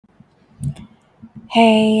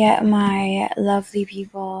Hey, my lovely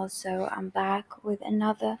people. So I'm back with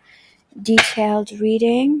another detailed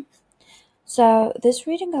reading. So this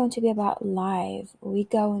reading going to be about life. We're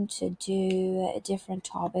going to do different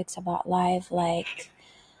topics about life, like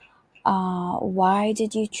why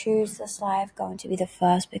did you choose this life? Going to be the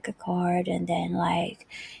first pick a card, and then like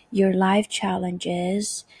your life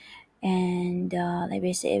challenges, and like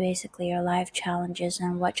basically your life challenges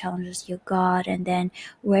and what challenges you got, and then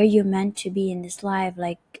where you're meant to be in this life,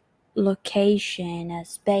 like location,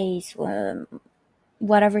 space,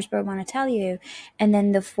 whatever spirit want to tell you. And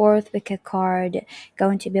then the fourth wicked card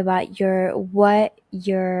going to be about what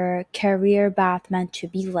your career path meant to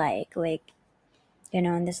be like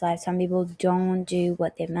in this life. Some people don't do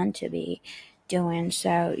what they're meant to be doing.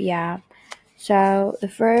 So yeah. So the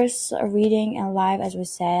first reading in life, as we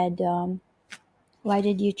said, why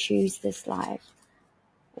did you choose this life?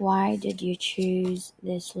 Why did you choose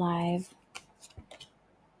this life?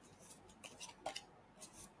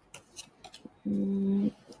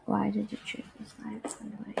 Why did you choose this life?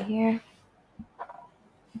 Right here.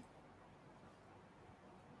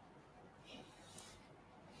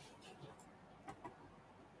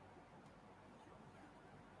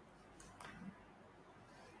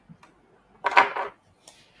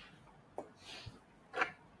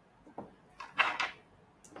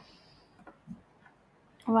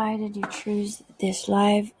 Why did you choose this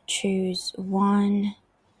life? Choose one.